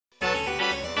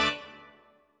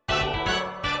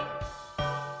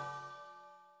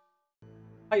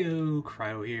Hiyo,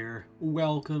 Cryo here.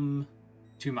 Welcome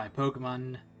to my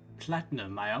Pokemon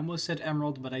Platinum. I almost said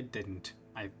Emerald, but I didn't.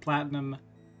 My Platinum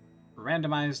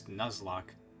Randomized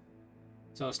Nuzlocke.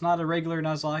 So it's not a regular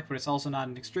Nuzlocke, but it's also not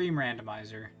an extreme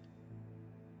randomizer.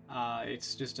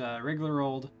 It's just a regular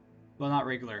old... Well, not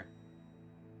regular.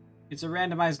 It's a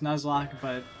randomized Nuzlocke,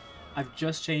 but I've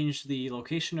just changed the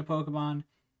location of Pokemon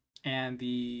and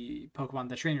the Pokemon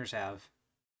the trainers have.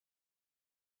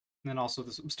 And then also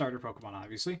the starter Pokemon,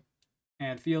 obviously.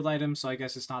 And field items, so I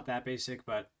guess it's not that basic,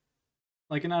 but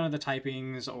like none of the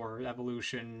typings or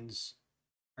evolutions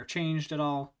are changed at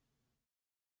all.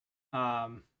 I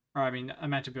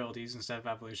meant abilities instead of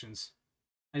evolutions.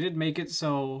 I did make it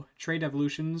so trait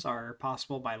evolutions are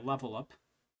possible by level up,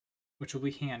 which will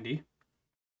be handy.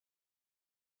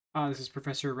 This is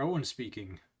Professor Rowan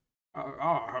speaking.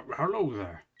 Hello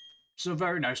there. So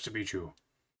very nice to meet you.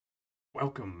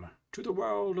 Welcome to the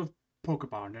world of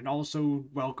Pokemon, and also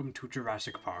welcome to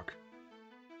Jurassic Park.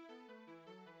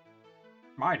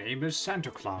 My name is Santa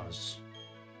Claus.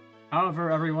 However,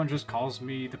 everyone just calls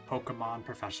me the Pokemon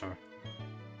Professor.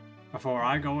 Before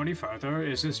I go any further,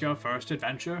 is this your first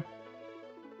adventure?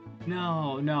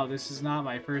 No, this is not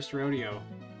my first rodeo.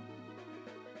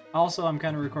 Also, I'm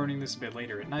kind of recording this a bit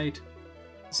later at night,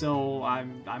 so I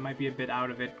might be a bit out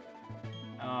of it.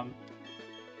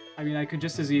 I could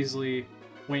just as easily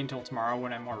wait until tomorrow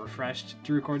when I'm more refreshed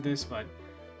to record this, but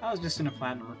I was just in a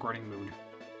platinum recording mood.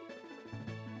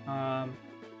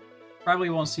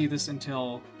 Probably won't see this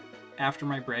until after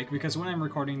my break, because when I'm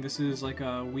recording this is like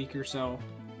a week or so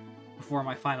before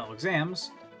my final exams,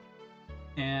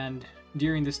 and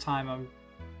during this time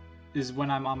is when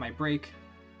I'm on my break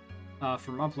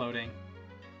from uploading.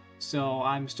 So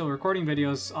I'm still recording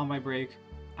videos on my break,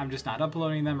 I'm just not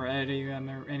uploading them or editing them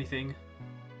or anything.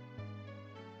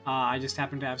 I just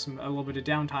happen to have a little bit of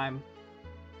downtime.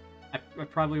 I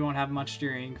probably won't have much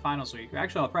during finals week.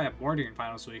 Actually, I'll probably have more during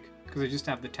finals week, because I just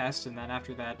have the test, and then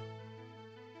after that,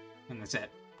 and that's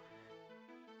it.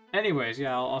 Anyways,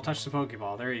 yeah, I'll touch the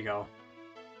Pokeball. There you go.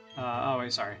 Oh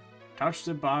wait, sorry. Touch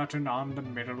the button on the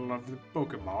middle of the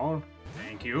Pokeball.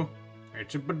 Thank you.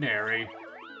 It's a Banary.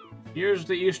 Here's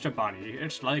the Easter Bunny.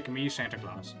 It's like me, Santa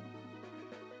Claus.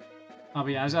 Oh,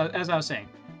 but yeah, as I was saying,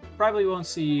 probably won't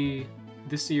see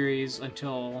this series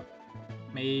until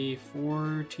May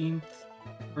 14th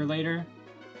or later.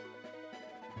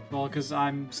 Well, because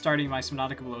I'm starting my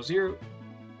Subnautica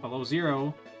Below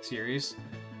Zero series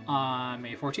on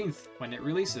May 14th when it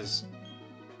releases,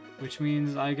 which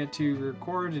means I get to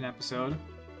record an episode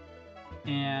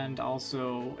and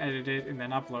also edit it and then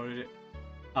upload it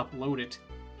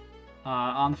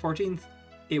on the 14th.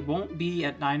 It won't be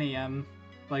at 9 a.m.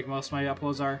 like most of my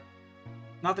uploads are.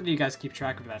 Not that you guys keep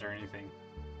track of that or anything.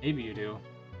 Maybe you do.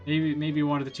 Maybe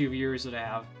one of the two viewers that I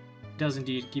have does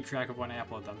indeed keep track of when I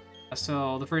upload them.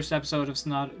 So the first episode of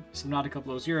Subnautica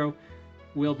Below Zero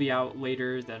will be out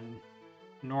later than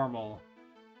normal.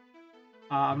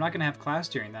 I'm not going to have class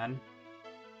during then,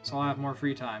 so I'll have more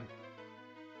free time.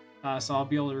 So I'll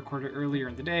be able to record it earlier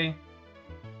in the day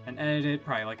and edit it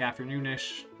probably like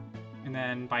afternoonish, and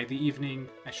then by the evening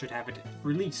I should have it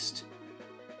released.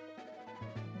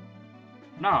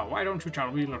 Now, why don't you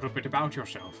tell me a little bit about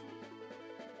yourself?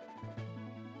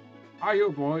 Are you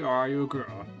a boy or are you a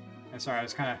girl? Sorry, I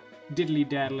was kind of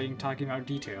diddly-daddling talking about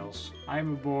details.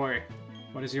 I'm a boy.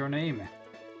 What is your name?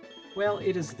 Well,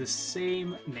 it is the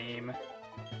same name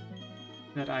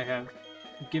that I have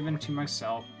given to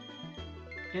myself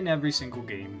in every single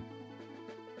game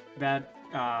that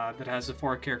has a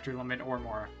 4-character limit or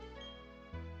more.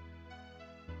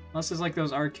 Unless it's like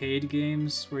those arcade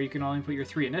games where you can only put your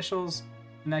 3 initials.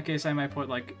 In that case, I might put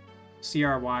like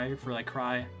CRY for like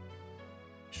Cry.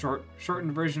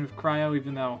 Shortened version of Cryo,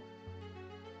 even though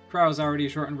Cryo is already a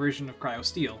shortened version of Cryo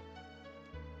Steel.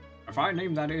 A fine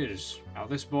name that is. Now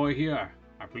this boy here,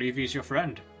 I believe he's your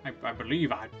friend. I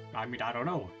don't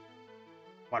know.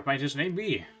 What might his name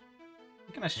be?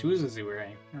 What kind of shoes is he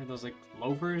wearing? Are those like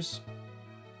loafers?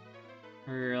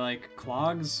 Or like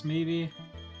clogs, maybe?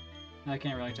 I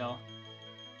can't really tell.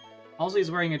 Also,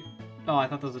 he's wearing a... Oh, I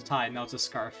thought that was a tie. No, it's a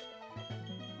scarf.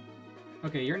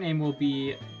 Okay, your name will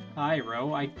be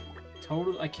Pyro.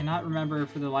 I cannot remember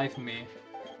for the life of me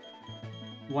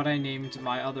what I named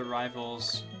my other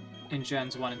rivals in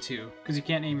Gens 1 and 2, because you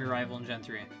can't name your rival in Gen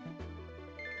 3.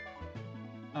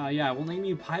 Yeah, we'll name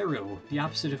you Pyro, the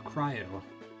opposite of Cryo.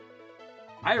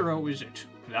 Pyro, is it?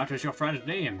 That is your friend's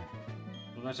name.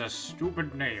 Well, that's a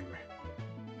stupid name.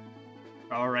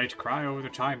 Alright, Cryo, the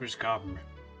time has come.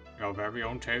 Your very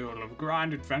own tale of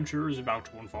grand adventure is about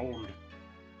to unfold.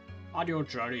 On your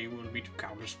journey, you will meet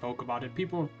countless Pokemon and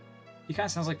people He kind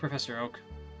of sounds like Professor Oak.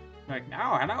 Like,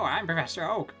 no, hello, I'm Professor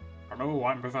Oak. Hello,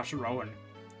 I'm Professor Rowan.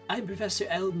 I'm Professor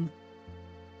Elton.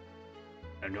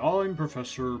 And I'm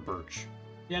Professor Birch.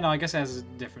 Yeah, no, I guess it has a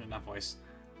different enough voice.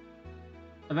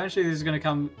 Eventually, it's gonna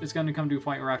come to a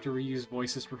point where I have to reuse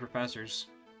voices for professors,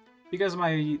 because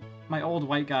my old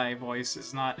white guy voice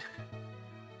is not.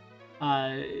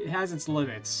 It has its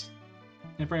limits,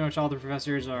 and pretty much all the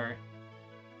professors are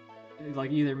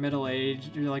like either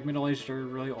middle-aged or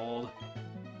really old,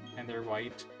 and they're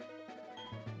white.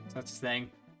 So that's the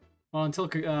thing. Well, until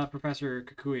Professor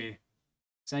Kakui, is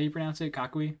that how you pronounce it?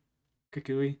 Kakui,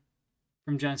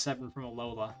 from Gen 7 from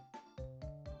Alola.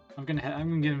 I'm gonna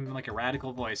give him like a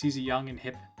radical voice. He's a young and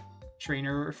hip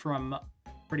trainer from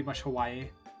pretty much Hawaii.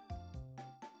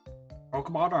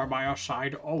 Pokemon are by our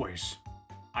side always.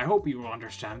 I hope you will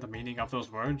understand the meaning of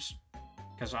those words,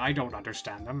 because I don't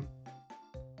understand them.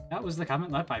 That was the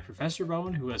comment left by Professor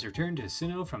Rowan, who has returned to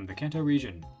Sinnoh from the Kanto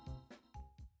region.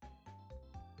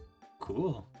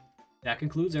 Cool. That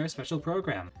concludes our special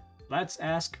program. Let's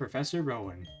Ask Professor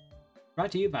Rowan.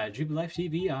 Brought to you by Jubilife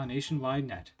TV on Nationwide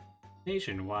Net.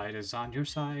 Nationwide is on your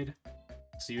side.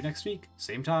 See you next week,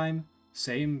 same time,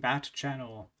 same Bat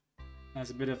channel.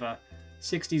 That's a bit of a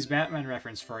 60s Batman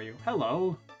reference for you.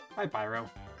 Hello. Hi, Pyro.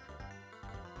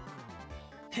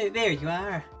 Hey, there you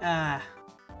are.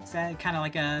 Is that kind of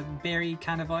like a Barry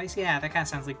kind of voice? Yeah, that kind of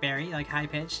sounds like Barry, like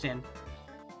high-pitched and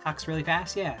talks really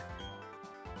fast, yeah.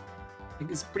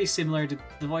 It's pretty similar to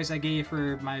the voice I gave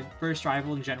for my first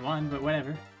rival in Gen 1, but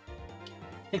whatever.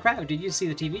 Hey, Cryo, did you see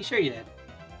the TV? Sure you did.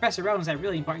 Professor Rowan's that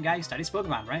really important guy who studies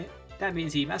Pokemon, right? That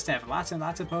means he must have lots and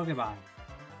lots of Pokemon.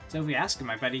 So if we ask him,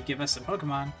 I bet he'd give us some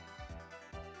Pokemon.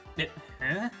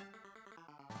 Huh?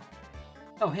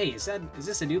 Oh, hey, is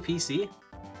this a new PC?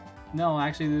 No,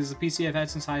 actually, this is a PC I've had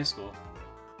since high school.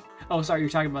 Oh, sorry, you're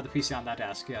talking about the PC on that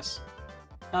desk, yes.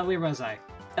 Where was I?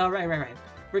 Oh, right.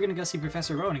 We're gonna go see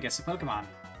Professor Rowan and get some Pokemon.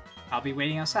 I'll be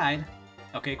waiting outside.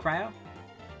 Okay, Cryo?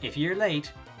 If you're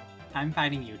late, I'm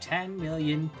fining you 10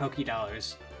 million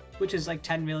Poké-Dollars, which is like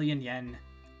 10 million yen.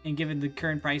 And given the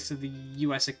current price of the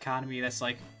US economy, that's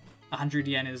like 100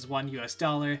 yen is $1 US.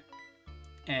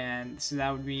 And so that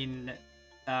would mean,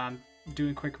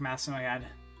 doing quick maths in my head.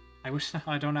 I wish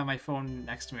I don't have my phone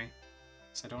next to me,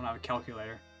 so I don't have a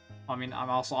calculator. I mean, I'm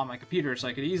also on my computer, so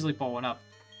I could easily pull one up.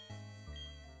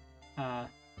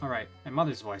 Alright, my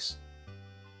mother's voice.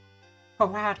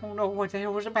 Oh, I don't know what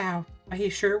that was about, but he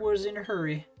sure was in a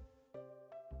hurry.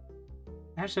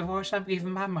 That's the voice I'm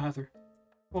giving my mother.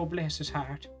 Oh, bless his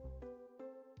heart.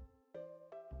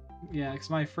 Yeah, because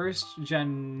my first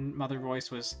gen mother voice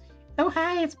was, oh,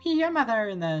 hi, it's me, your mother.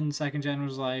 and then second gen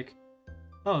was like,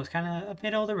 oh, it's kind of a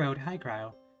middle of the road. Hi,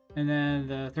 Cryo. And then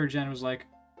the third gen was like,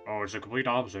 oh, it's the complete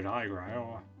opposite. Hi,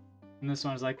 Cryo. And this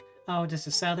one was like, oh, just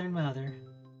a southern mother.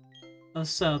 A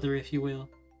souther, if you will.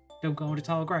 Don't go into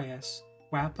tall grass.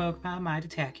 Wild Pokemon might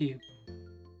attack you.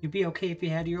 You'd be okay if you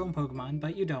had your own Pokemon,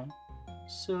 but you don't.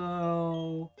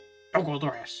 So... don't go to the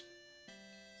grass.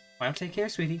 Well, take care,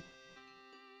 sweetie.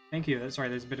 Thank you. Sorry,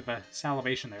 there's a bit of a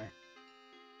salivation there.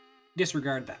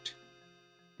 Disregard that.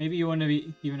 Maybe you wouldn't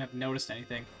have even have noticed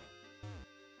anything.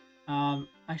 Actually,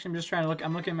 I'm just trying to look.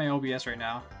 I'm looking at my OBS right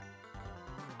now.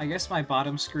 I guess my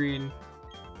bottom screen,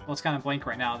 well, it's kind of blank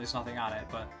right now. There's nothing on it,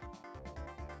 but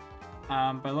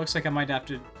it looks like I might have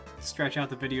to stretch out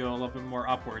the video a little bit more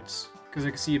upwards because I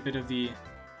can see a bit of the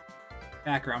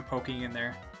background poking in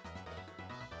there.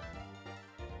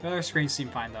 The other screens seem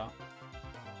fine, though.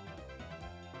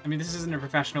 I mean, this isn't a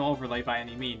professional overlay by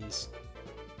any means.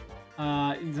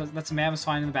 That's a Mammoth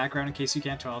Swine in the background, in case you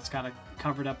can't tell. It's kind of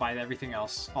covered up by everything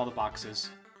else, all the boxes.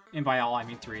 And by all, I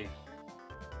mean 3.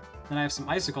 Then I have some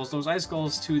icicles. Those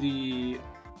icicles to the...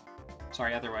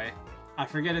 sorry, other way. I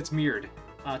forget it's mirrored.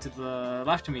 To the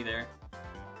left of me there.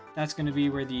 That's going to be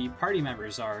where the party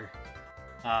members are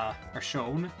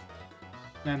shown.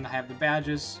 Then I have the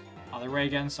badges. Other way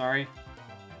again, sorry.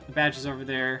 The badges over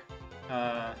there.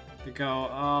 They go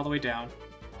all the way down.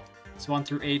 It's 1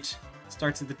 through 8.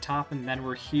 Starts at the top, and then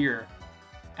we're here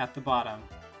at the bottom.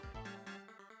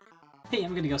 Hey,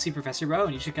 I'm gonna go see Professor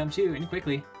Rowan. You should come too, and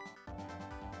quickly.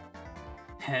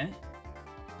 Huh?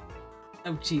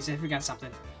 Oh, jeez, I forgot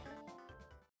something.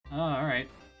 Oh, alright.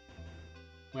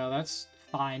 Well, that's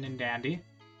fine and dandy.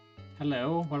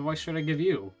 Hello, what voice should I give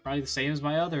you? Probably the same as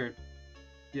my other.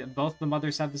 Yeah, both the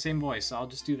mothers have the same voice, so I'll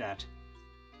just do that.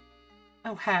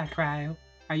 Oh, hi, Cryo.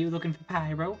 Are you looking for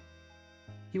Pyro?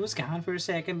 He was gone for a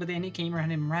second, but then he came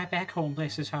running right back home,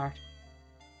 bless his heart.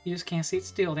 He just can't sit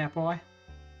still, that boy.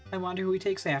 I wonder who he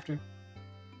takes after.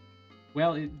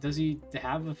 Well, does he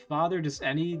have a father? Does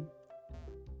any...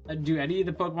 do any of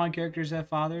the Pokemon characters have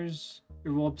fathers?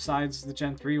 Well, besides the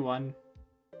Gen 3 one,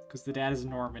 because the dad is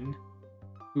Norman,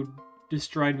 who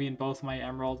destroyed me in both my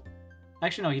Emerald.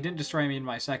 Actually, no, he didn't destroy me in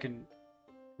my second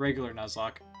regular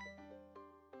Nuzlocke.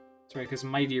 That's right, because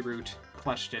Mighty Root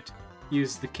clutched it. He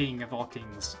was the king of all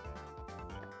kings.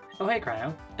 Oh hey,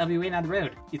 Cryo. I'll be waiting on the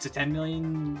road. It's a 10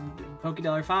 million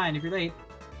Poké-Dollar fine if you're late.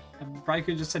 I probably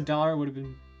could have just said dollar, would have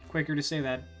been quicker to say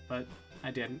that, but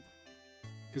I didn't.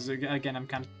 Because, again, I'm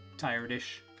kind of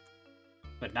tired-ish.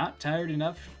 But not tired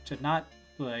enough to not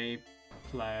play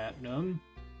Platinum,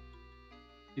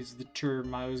 is the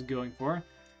term I was going for.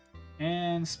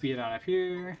 And speed on up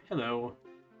here. Hello.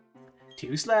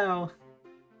 Too slow.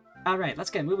 Alright, let's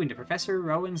get moving to Professor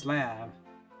Rowan's lab.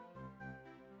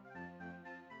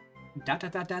 Dot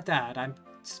dot dot dot dot. I'm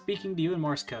speaking to you in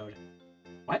Morse code.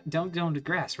 What? Don't go into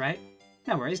grass, right?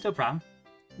 No worries, no problem.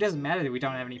 It doesn't matter that we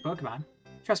don't have any Pokemon.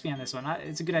 Trust me on this one,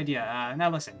 it's a good idea.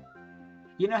 Now listen.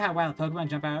 You know how wild Pokemon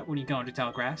jump out when you go into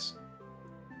tall grass?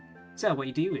 So what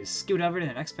you do is scoot over to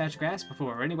the next patch of grass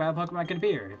before any wild Pokemon can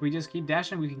appear. If we just keep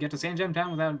dashing, we can get to Sand Gem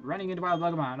Town without running into wild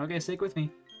Pokemon. Okay, stick with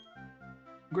me.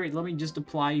 Great, let me just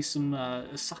apply some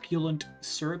succulent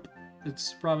syrup.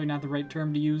 It's probably not the right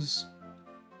term to use.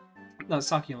 No,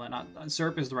 succulent, not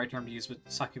syrup is the right term to use, but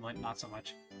succulent, not so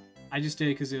much. I just did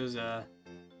it because it was a...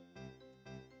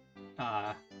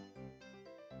 why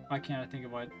can't I think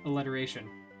of what? Alliteration.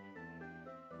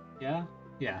 Yeah?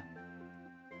 Yeah.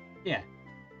 Yeah.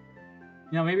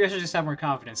 You know, maybe I should just have more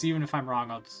confidence. Even if I'm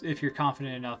wrong, if you're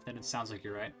confident enough, then it sounds like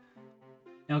you're right.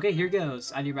 Okay, here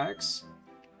goes. On your marks.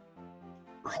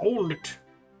 Hold it!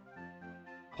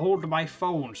 Hold my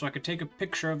phone so I could take a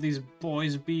picture of these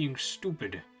boys being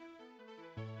stupid.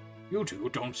 You two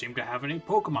don't seem to have any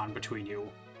Pokemon between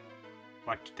you.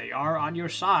 But they are on your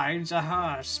sides,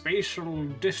 aha, spatial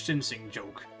distancing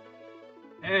joke.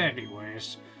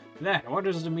 Anyways, then what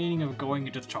is the meaning of going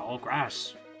into the tall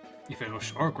grass? If it was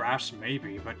short grass,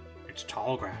 maybe, but it's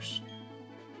tall grass.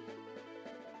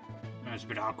 It's a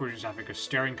bit awkward just having a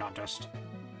staring contest.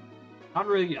 Not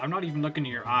really, I'm not even looking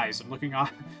at your eyes, I'm looking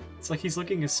off. It's like he's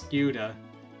looking askew to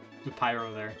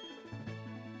Pyro there.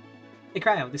 Hey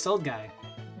Cryo, this old guy.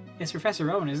 It's Professor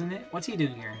Rowan, isn't it? What's he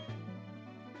doing here?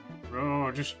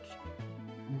 Oh, just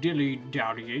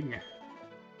dilly-dallying.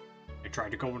 They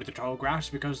tried to go into the tall grass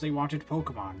because they wanted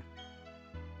Pokemon.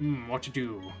 What to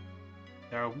do?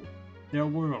 Their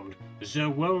world, the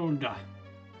world,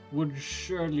 would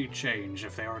surely change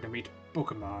if they were to meet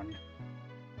Pokemon.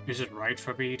 Is it right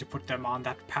for me to put them on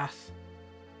that path?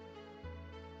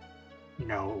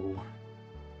 No.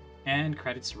 And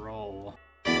credits roll.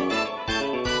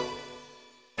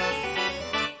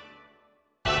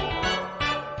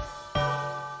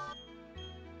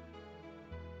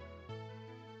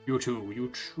 You two, you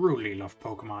truly love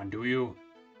Pokemon, do you?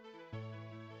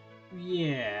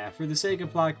 Yeah, for the sake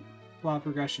of plot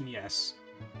progression, yes.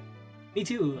 Me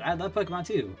too, I love Pokemon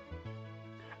too.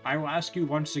 I will ask you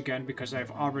once again because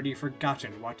I've already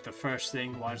forgotten what the first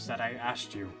thing was that I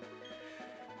asked you.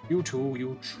 You two,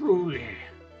 you truly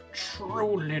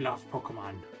love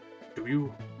Pokemon. Do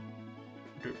you?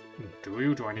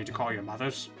 Do I need to call your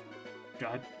mothers?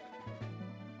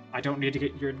 I don't need to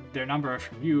get their number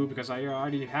from you because I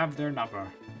already have their number.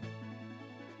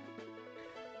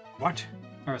 What?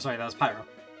 Oh, sorry, that was Pyro.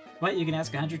 What? You can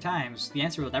ask 100 times. The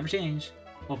answer will never change.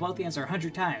 We'll both answer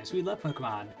 100 times. We love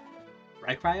Pokemon.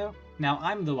 Right, Cryo? Now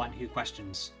I'm the one who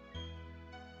questions.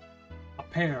 A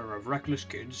pair of reckless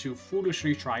kids who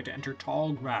foolishly tried to enter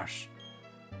tall grass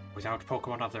without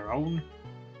Pokemon of their own?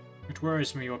 It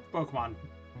worries me what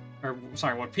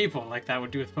what people like that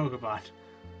would do with Pokemon.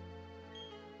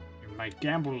 You might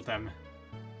gamble them.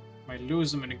 Might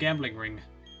lose them in a gambling ring.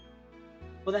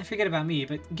 Well then forget about me,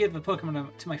 but give a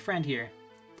Pokemon to my friend here.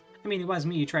 I mean, it was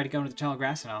me who tried to go into the tall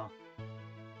grass and all.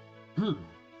 I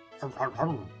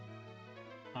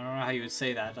don't know how you would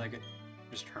say that, like,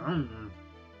 just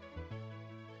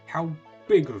How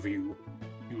big of you?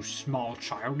 You small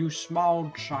child,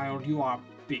 you are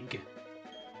big.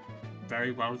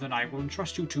 Very well, then I will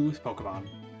entrust you two with Pokemon.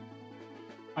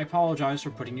 I apologize for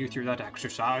putting you through that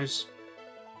exercise.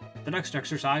 The next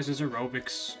exercise is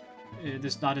aerobics.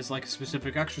 This not is like a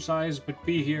specific exercise, but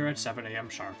be here at 7 AM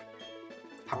sharp.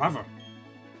 However,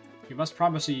 you must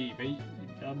promise me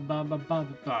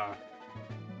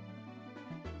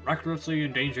recklessly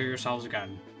endanger yourselves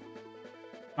again.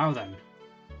 Now then.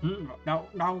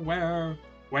 Now where,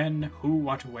 when, who,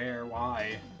 what, where,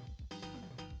 why?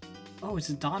 Oh, it's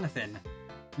Donathan.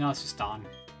 No, it's just Don.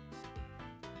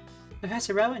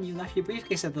 Professor Rowan, you left your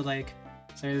briefcase at the lake.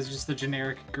 Sorry, this is just the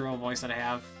generic girl voice that I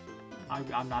have.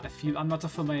 I'm not a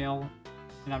female,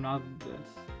 and I'm not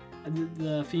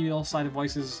the female side of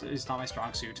voices is not my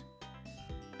strong suit.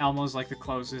 Elmo's like the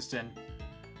closest,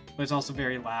 but it's also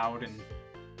very loud and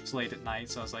it's late at night,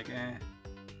 so I was like,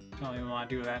 don't even want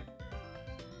to do that.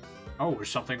 Oh, is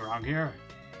something wrong here?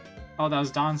 Oh, that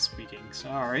was Don speaking.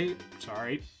 Sorry.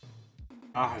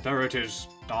 Ah, there it is.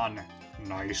 Done.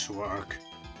 Nice work.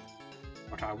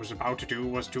 What I was about to do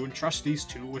was to entrust these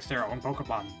two with their own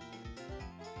Pokemon.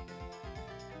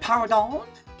 Pardon?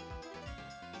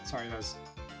 Sorry,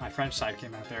 my French side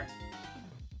came out there.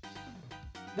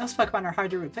 Those Pokemon are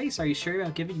hard to replace. Are you sure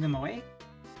about giving them away?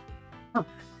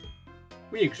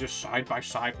 We exist side by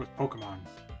side with Pokemon.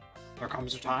 There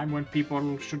comes a time when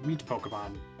people should meet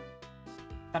Pokemon.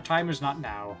 That time is not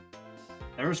now.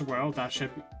 There is a world that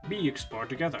should be explored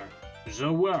together.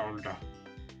 The world.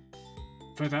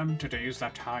 For them, today is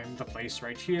that time, the place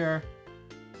right here.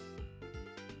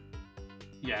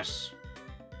 Yes.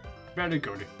 Very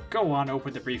good. Go on,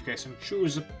 open the briefcase and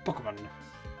choose a Pokemon.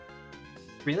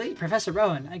 Really? Professor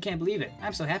Rowan, I can't believe it.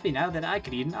 I'm so happy now that I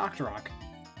could eat an Octorok.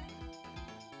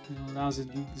 Well, that was a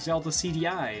Zelda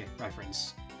CDI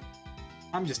reference.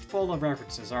 I'm just full of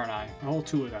references, aren't I? A whole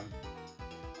 2 of them.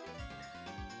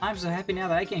 I'm so happy now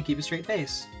that I can't keep a straight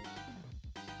face.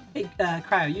 Hey,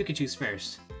 Cryo, you can choose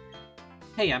first.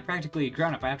 Hey, I'm practically a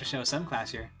grown-up. I have to show some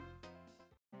class here.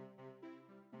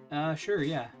 Sure,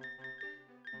 yeah.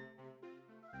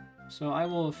 So I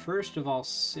will first of all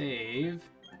save.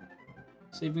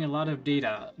 Saving a lot of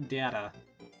data.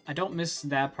 I don't miss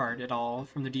that part at all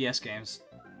from the DS games.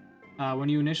 When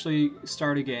you initially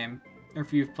start a game, or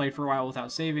if you've played for a while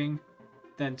without saving,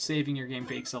 then saving your game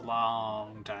takes a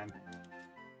long time.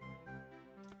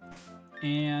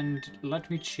 And let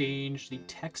me change the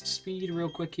text speed real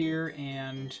quick here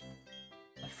and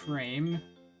the frame.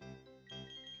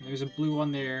 There's a blue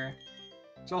one there.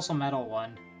 There's also a metal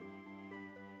one.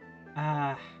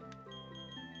 I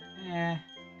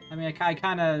mean, I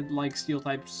kind of like steel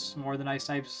types more than ice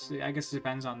types. I guess it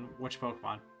depends on which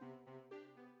Pokemon.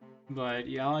 But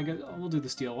yeah, I guess we'll do the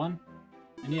steel one.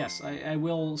 And yes, I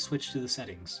will switch to the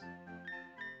settings.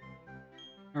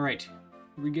 Alright,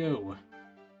 here we go.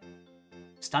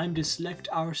 It's time to select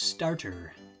our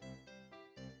starter.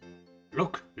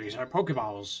 Look, these are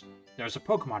Pokeballs. There's a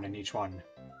Pokemon in each one.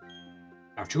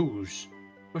 Now choose.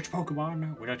 Which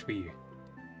Pokemon will it be?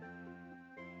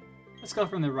 Let's go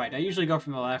from the right. I usually go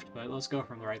from the left, but let's go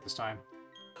from the right this time.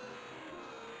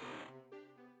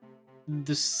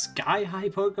 The Sky-High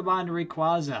Pokemon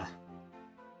Rayquaza.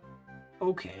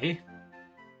 Okay.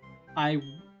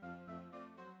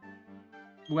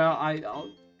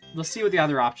 Let's see what the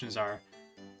other options are.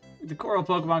 The Coral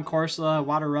Pokemon Corsola,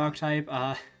 Water Rock type.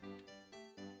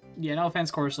 Yeah, no offense,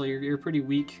 Corsola, you're pretty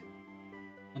weak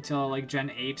until like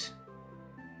Gen 8,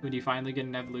 when you finally get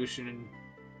an evolution. And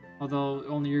although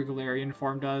only your Galarian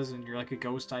form does, and you're like a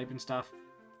Ghost type and stuff.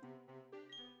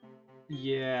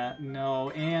 Yeah,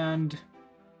 no, and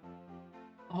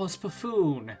oh, it's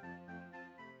Paffoon.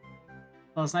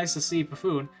 Well, it's nice to see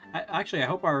Paffoon. Actually, I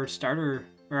hope our starter,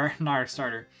 or not our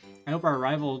starter, I hope our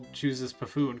rival chooses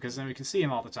Paffoon, because then we can see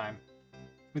him all the time.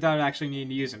 Without actually needing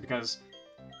to use him, because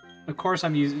of course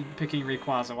I'm picking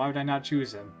Rayquaza. Why would I not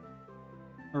choose him?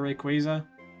 Or Rayquaza?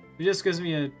 It just gives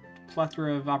me a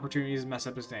plethora of opportunities to mess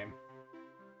up his name.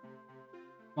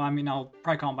 Well, I mean, I'll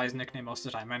probably call him by his nickname most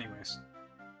of the time anyways.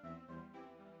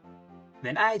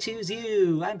 Then I choose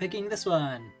you! I'm picking this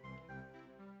one!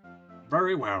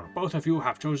 Very well. Both of you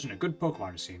have chosen a good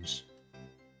Pokemon, it seems.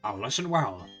 Now listen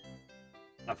well.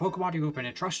 The Pokemon you have been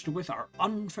entrusted with are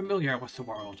unfamiliar with the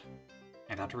world.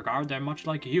 In that regard, they're much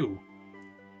like you.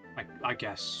 I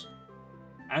guess.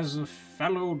 As a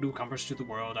fellow newcomers to the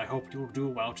world, I hope you'll do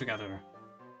well together.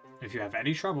 If you have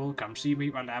any trouble, come see me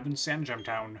at my lab in Sandgem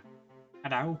Town.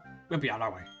 And now, we'll be on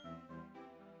our way.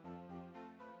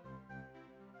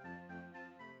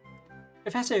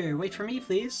 Professor, wait for me,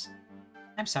 please.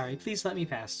 I'm sorry, please let me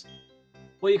pass.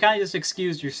 Well, you kind of just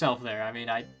excused yourself there. I mean,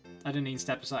 I didn't even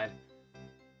step aside.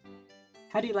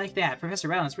 How do you like that? Professor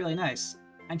Rowan's really nice.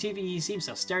 On TV, he seems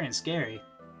so stern and scary.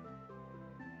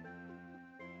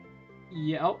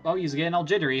 Yeah, oh, he's getting all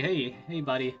jittery. Hey,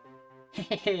 buddy.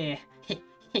 Okay.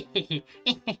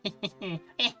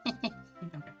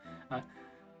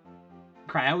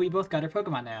 Cryo, we both got our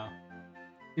Pokemon now.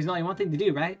 There's only one thing to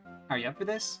do, right? Are you up for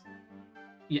this?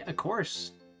 Yeah, of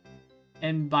course.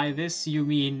 And by this, you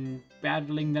mean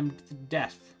battling them to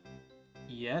death.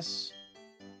 Yes?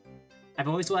 I've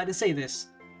always wanted to say this.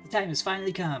 The time has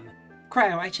finally come.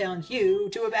 Cryo, I challenge you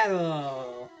to a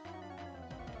battle!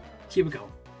 Here we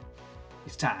go.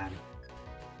 It's time.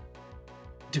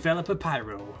 Develop a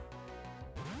Pyro.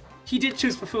 He did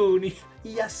choose Paffoon.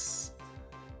 Yes!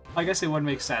 I guess it would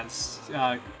make sense.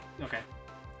 Okay.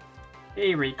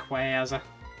 Hey, Rayquaza.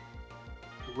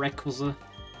 Rayquaza.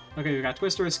 Okay, we got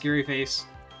Twister with Scary Face.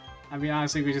 I mean,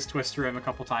 honestly, we just Twister him a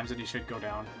couple times and he should go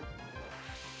down.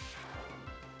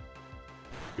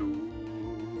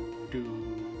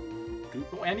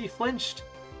 Oh, and he flinched!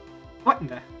 What in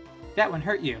the... That one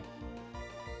hurt you.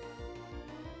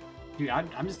 Dude,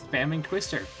 I'm just spamming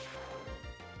Twister.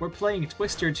 We're playing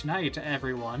Twister tonight,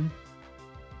 everyone.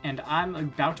 And I'm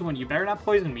about to win. You better not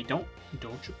poison me. Don't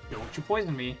you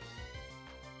poison me.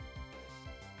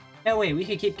 No way, we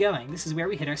could keep going. This is where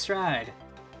we hit our stride.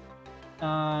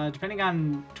 Depending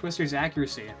on Twister's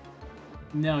accuracy.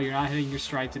 No, you're not hitting your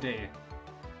stride today.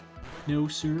 No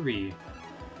siree.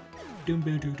 Down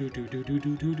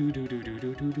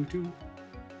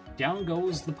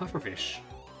goes the pufferfish.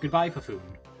 Goodbye, Puffoon.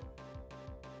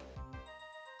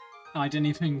 Oh, I didn't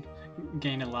even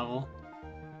gain a level.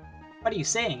 What are you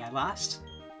saying? I lost?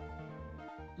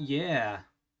 Yeah.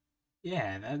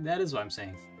 Yeah, that is what I'm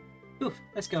saying. Oof,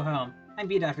 let's go home. I'm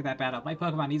beat after that battle. My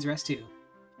Pokemon needs rest too.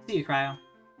 See you, Cryo.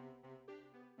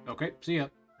 Okay, see ya.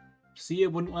 See ya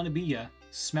wouldn't want to be ya.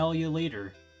 Smell ya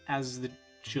later, as the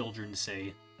children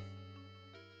say.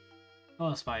 Oh,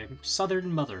 it's my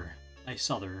southern mother. I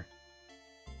souther.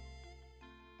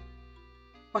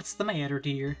 What's the matter,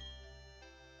 dear?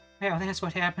 Well, that's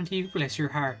what happened to you, bless your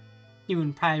heart. You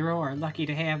and Pyro are lucky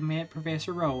to have met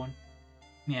Professor Rowan.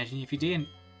 Imagine if you didn't.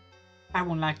 I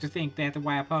wouldn't like to think that the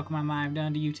wild Pokemon might have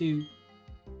done to you too.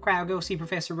 Crowd, go see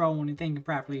Professor Rowan and think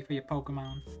properly for your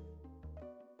Pokemon.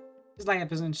 It's like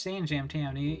up in Sand Jam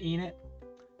Town, ain't it?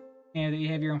 Now that you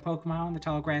have your own Pokemon, the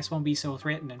tall grass won't be so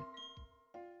threatening.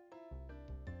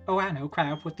 Oh, I know,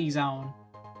 Crowd, put these on.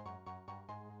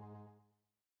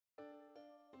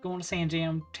 Going to Sand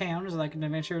Jam Town is like an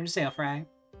adventure in itself, right?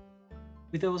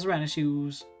 With those running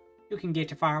shoes, you can get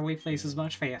to faraway places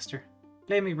much faster.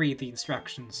 Let me read the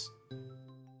instructions.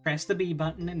 Press the B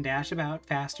button and dash about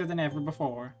faster than ever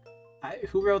before.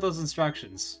 Who wrote those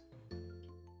instructions?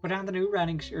 Put on the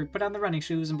running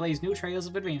shoes and blaze new trails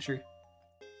of adventure.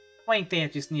 Why ain't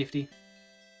that just nifty?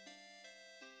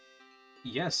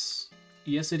 Yes.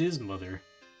 Yes, it is, Mother.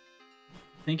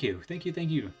 Thank you. Thank you, thank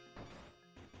you.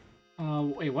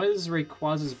 Wait, what is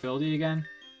Rayquaza's ability again?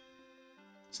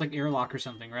 It's like airlock or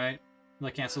something, right?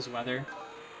 Like cancels weather.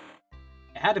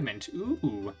 Adamant.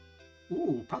 Ooh.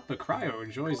 Ooh, Papa Cryo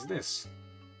enjoys this.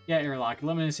 Yeah, airlock.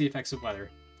 Eliminates the effects of weather.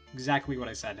 Exactly what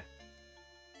I said.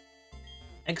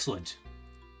 Excellent.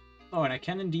 Oh, and I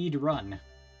can indeed run.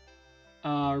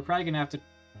 We're probably gonna have to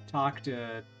talk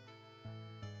to...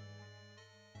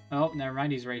 Oh, never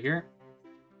mind, he's right here.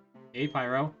 Hey,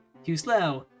 Pyro. Too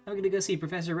slow. I'm gonna go see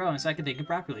Professor Rowan so I can think him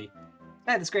properly.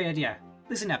 I had this great idea.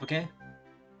 Listen up, okay?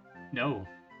 No.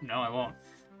 No, I won't.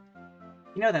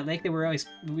 You know that lake that we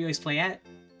always play at?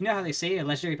 You know how they say a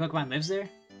legendary Pokemon lives there?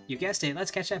 You guessed it,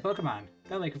 let's catch that Pokemon.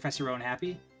 That'll make Professor Rowan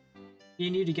happy. Me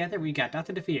and you together, we got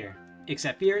nothing to fear.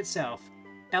 Except fear itself.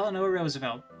 Eleanor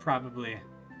Roosevelt, probably.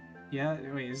 Yeah,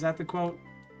 wait, is that the quote?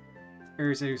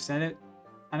 Or is that who said it?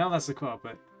 I know that's the quote,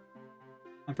 but...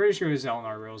 I'm pretty sure it was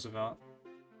Eleanor Roosevelt.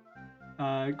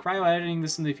 Cryo editing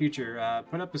this in the future,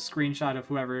 put up a screenshot of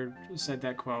whoever said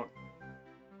that quote.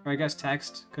 Or I guess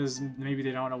text, because maybe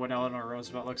they don't know what Eleanor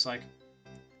Roosevelt looks like.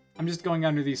 I'm just going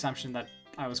under the assumption that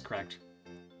I was correct.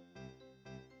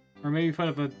 Or maybe put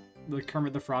up like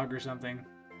Kermit the Frog or something.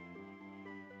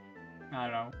 I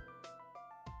don't know.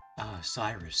 Ah,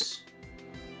 Cyrus.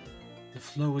 The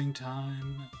flowing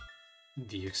time,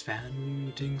 the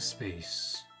expanding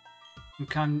space. I'm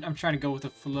trying to go with the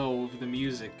flow of the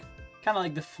music. Kind of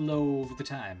like the flow of the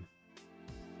time.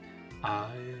 I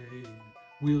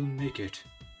will make it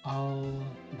all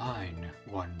mine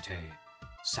one day.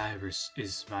 Cyrus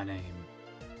is my name.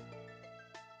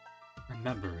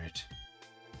 Remember it.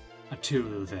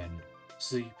 Until then,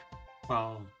 sleep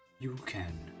while you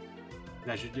can.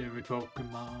 Legendary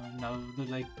Pokemon of the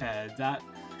lake bed.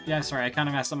 Yeah, sorry, I kind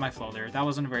of messed up my flow there. That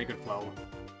wasn't a very good flow.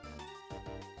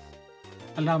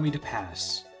 Allow me to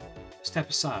pass. Step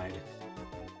aside,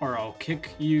 or I'll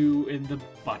kick you in the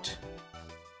butt.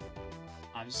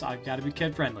 I've got to be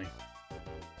kid-friendly.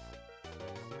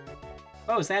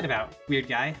 What was that about, weird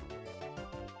guy?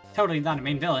 Totally not a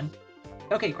main villain.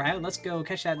 Okay, Cryo, let's go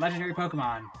catch that legendary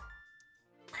Pokemon.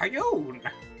 Cryo!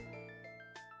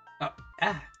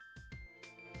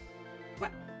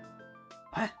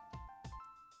 What?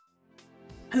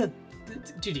 What?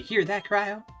 Did you hear that,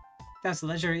 Cryo? That's the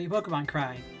legendary Pokemon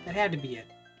crying. That had to be it.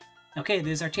 Okay,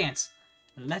 this is our chance.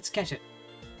 Let's catch it.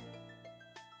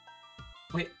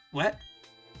 Wait, what?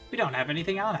 We don't have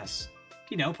anything on us.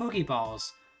 You know,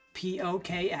 Pokeballs.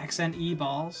 P-O-K-X-N-E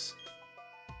balls.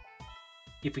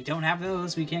 If we don't have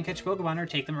those, we can't catch Pokemon or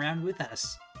take them around with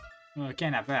us. Well, I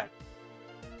can't have that.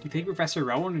 Do you think Professor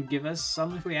Rowan would give us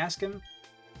some if we ask him?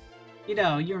 You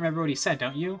know, you remember what he said,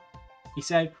 don't you? He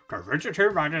said, to visit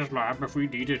him at his lab if we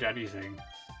needed anything.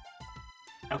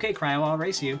 Okay, Cryo, I'll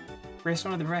race you. Race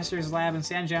one of the professor's lab in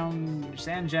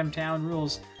Sandgem Town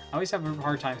rules. I always have a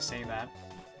hard time saying that.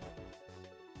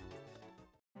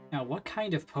 Now, what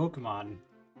kind of Pokemon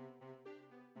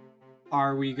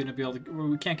are we going to be able to... Well,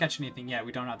 we can't catch anything yet.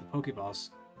 We don't have the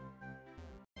Pokeballs.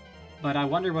 But I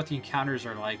wonder what the encounters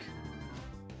are like.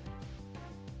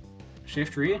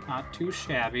 Shiftry, not too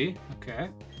shabby. Okay.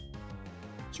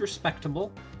 It's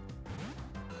respectable.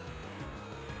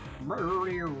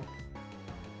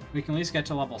 We can at least get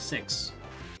to level 6.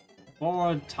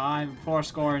 4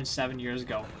 score and 7 years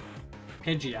ago.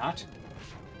 Pidgeot.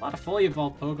 A lot of fully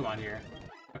evolved Pokemon here.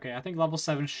 Okay, I think level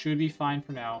 7 should be fine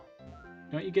for now.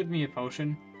 Don't you give me a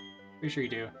potion? Pretty sure you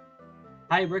do.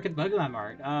 Hi, work at the Pokemon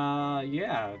Mart.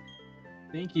 Yeah.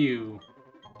 Thank you.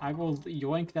 I will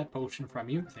yoink that potion from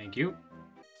you. Thank you.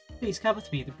 Please come with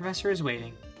me. The professor is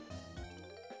waiting.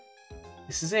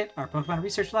 This is it, our Pokemon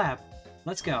Research Lab.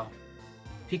 Let's go.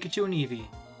 Pikachu and Eevee.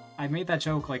 I've made that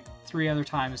joke like 3 other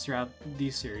times throughout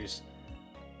these series.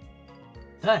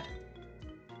 Thud.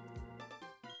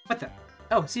 What the?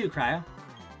 Oh, see you, Cryo.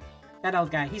 That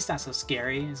old guy, he's not so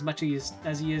scary as much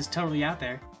as he is totally out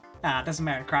there. Ah, doesn't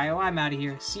matter, Cryo. I'm out of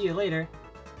here. See you later.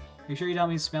 Are you sure you don't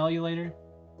mean smell you later?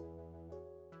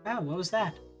 Wow, what was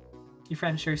that? Your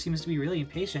friend sure seems to be really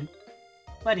impatient.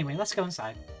 Well, anyway, let's go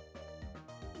inside.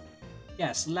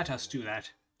 Yes, let us do that.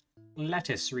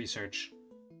 Lettuce research.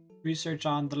 Research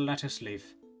on the lettuce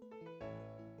leaf.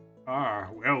 Ah,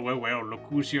 well, look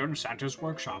who's here in Santa's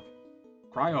workshop.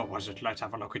 Cryo, was it? Let's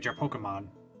have a look at your Pokemon.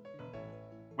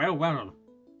 Well,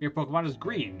 your Pokemon is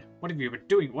green. What have you been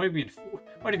doing? What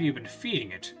have you been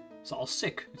feeding it? It's all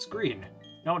sick. It's green.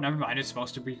 No, never mind. It's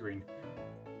supposed to be green.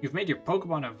 You've made your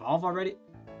Pokemon evolve already?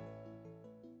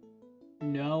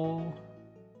 No,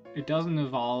 it doesn't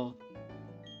evolve.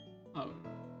 Oh.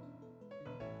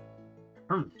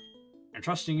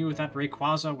 Entrusting you with that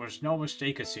Rayquaza was no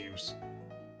mistake, it seems.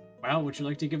 Well, would you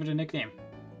like to give it a nickname?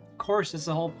 Of course, it's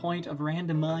the whole point of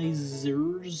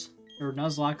randomizers. Or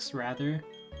Nuzlockes, rather.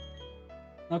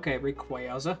 Okay,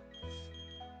 Rayquaza.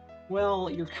 Well,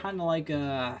 you're kind of like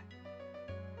a...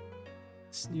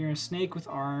 You're a snake with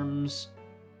arms.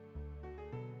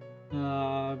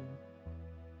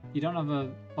 You don't have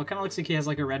a... Well, it kind of looks like he has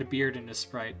like a red beard in his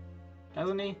sprite.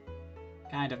 Doesn't he?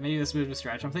 Kind of. Maybe that's a bit of a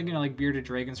stretch. I'm thinking of like bearded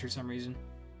dragons for some reason.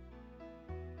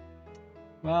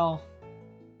 Well,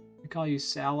 we call you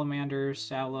Salamander,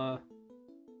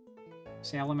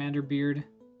 Salamander beard.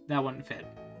 That wouldn't fit.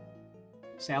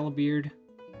 Salabeard.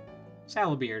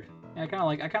 Salabeard. Yeah, I kinda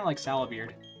like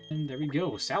Salabeard. And there we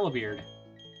go, Salabeard.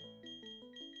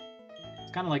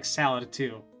 It's kinda like salad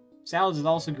too. Salad is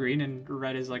also green and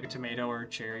red is like a tomato or a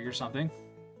cherry or something.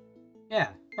 Yeah,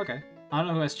 okay. I don't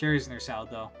know who has cherries in their salad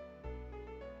though.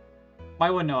 I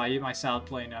wouldn't know, I eat my salad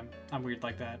plain. I'm weird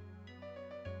like that.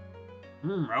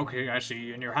 Okay, I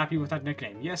see, and you're happy with that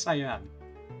nickname. Yes, I am.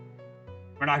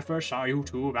 When I first saw you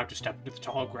two about to step into the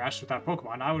tall grass with that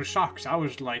Pokemon, I was shocked. I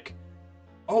was like,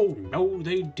 oh no,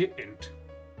 they didn't.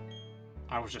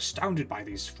 I was astounded by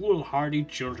these foolhardy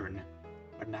children.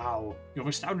 But now, you've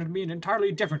astounded me in an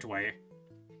entirely different way.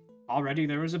 Already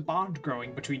there is a bond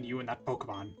growing between you and that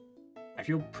Pokemon. I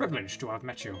feel privileged to have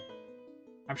met you.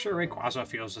 I'm sure Rayquaza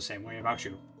feels the same way about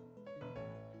you.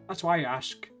 That's why I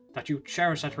ask that you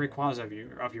cherish that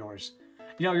Rayquaza of yours.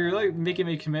 You know, you're really making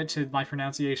me commit to my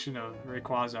pronunciation of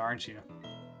Rayquaza, aren't you?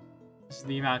 This is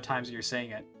the amount of times you're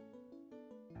saying it.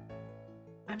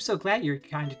 I'm so glad you're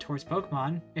kind towards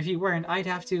Pokemon. If you weren't, I'd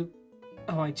have to...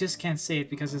 Oh, I just can't say it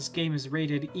because this game is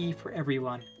rated E for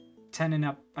everyone. 10 and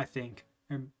up, I think.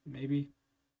 Or maybe...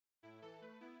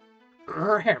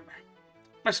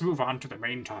 Let's move on to the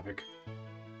main topic.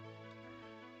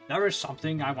 There is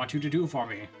something I want you to do for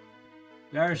me.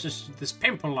 There's this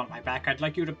pimple on my back I'd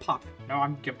like you to pop. No,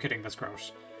 I'm kidding, that's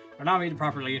gross. Allow me to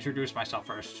properly introduce myself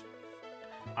first.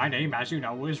 My name, as you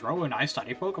know, is Ro, and I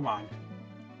study Pokemon.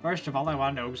 First of all, I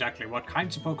want to know exactly what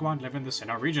kinds of Pokemon live in the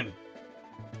Sinnoh region.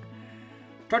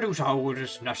 To do so, it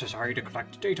is necessary to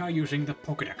collect data using the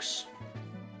Pokédex.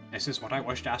 This is what I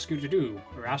wish to ask you to do,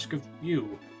 or ask of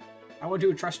you. I want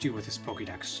to trust you with this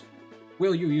Pokédex.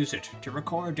 Will you use it to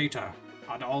record data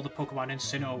on all the Pokemon in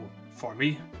Sinnoh for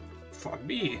me? For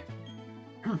me?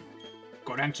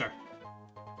 Good answer.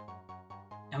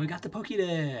 And we got the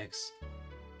Pokédex.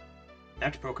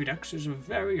 That Pokédex is a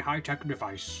very high-tech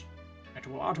device. It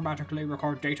will automatically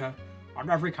record data on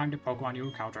every kind of Pokemon you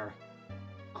encounter.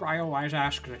 Cryo always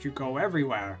asks that you go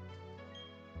everywhere.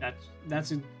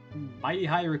 That's a mighty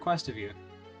high request of you.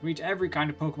 Reach every kind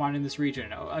of Pokemon in this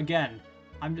region. Oh, again,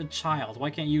 I'm a child. Why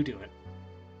can't you do it?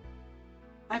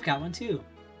 I've got one too.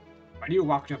 When you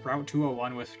walked up Route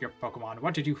 201 with your Pokemon,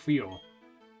 what did you feel?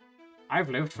 I've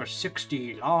lived for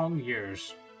 60 long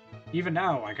years. Even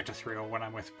now, I get to thrill when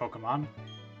I'm with Pokemon.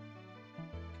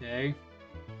 Okay.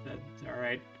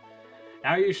 Alright.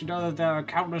 Now you should know that there are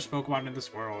countless Pokemon in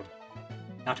this world.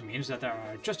 That means that there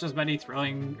are just as many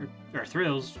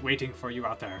thrills waiting for you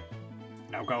out there.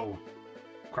 Now go.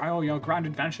 Cryo, your grand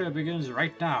adventure begins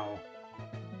right now.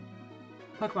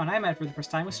 Pokemon I met for the first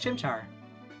time was Chimchar.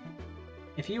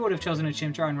 If you would have chosen a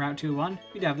Chimchar on Route 201,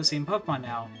 we'd have the same Pokemon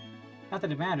now. Not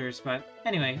that it matters, but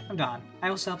anyway, I'm done. I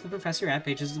will help the professor add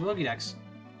pages to the Pokédex.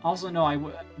 Also,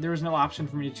 no, there was no option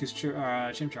for me to choose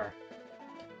Chimchar.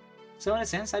 So in a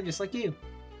sense, I'm just like you.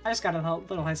 I just got a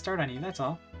little head start on you, that's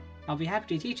all. I'll be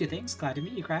happy to teach you things. Glad to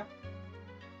meet you, Cryo.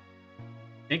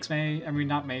 Thanks, May. I mean,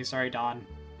 not May, sorry, Dawn.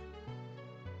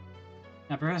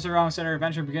 Now, Professor Wrong said our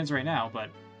adventure begins right now,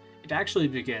 but it actually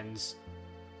begins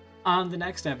on the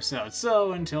next episode.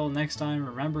 So, until next time,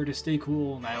 remember to stay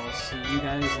cool, and I will see you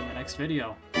guys in the next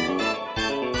video.